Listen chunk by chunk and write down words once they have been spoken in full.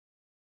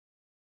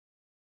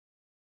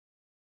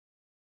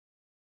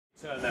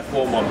Turn their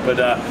form on, but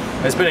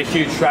there's been a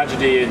huge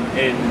tragedy in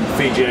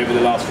Fiji over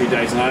the last few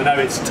days, and I know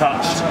it's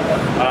touched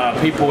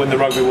people in the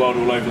rugby world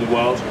all over the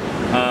world.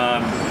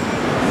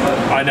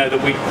 I know that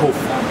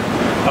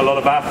a lot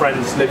of our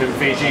friends live in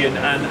Fiji,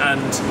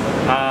 and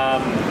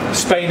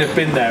Spain have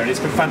been there, and it's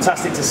been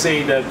fantastic to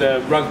see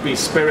the rugby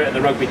spirit and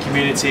the rugby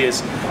community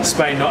as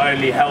Spain not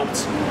only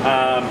helped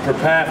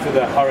prepare for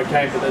the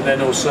hurricane, but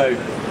then also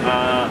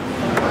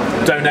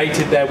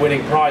donated their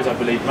winning prize, I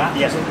believe, Matt.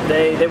 Yes,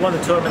 they won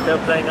the tournament they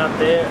were playing out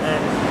there,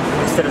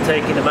 and instead of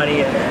taking the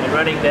money and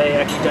running, they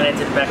actually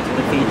donated it back to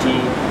the Fiji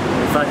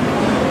fund.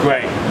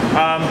 Great.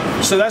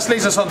 So that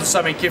leads us on to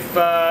something.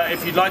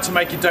 If you'd like to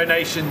make a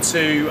donation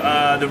to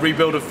the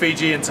rebuild of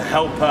Fiji and to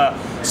help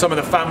some of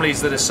the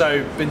families that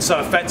have been so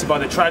affected by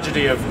the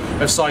tragedy of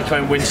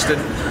Cyclone Winston,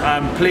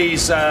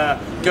 please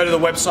go to the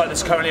website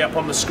that's currently up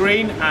on the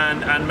screen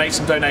and make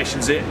some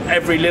donations.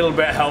 Every little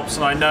bit helps,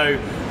 and I know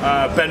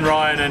Ben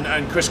Ryan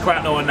and Chris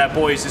Cratnell and their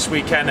boys this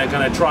weekend are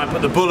going to try and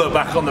put the bulla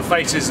back on the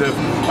faces of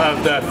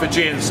the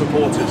Fijian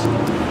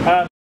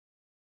supporters.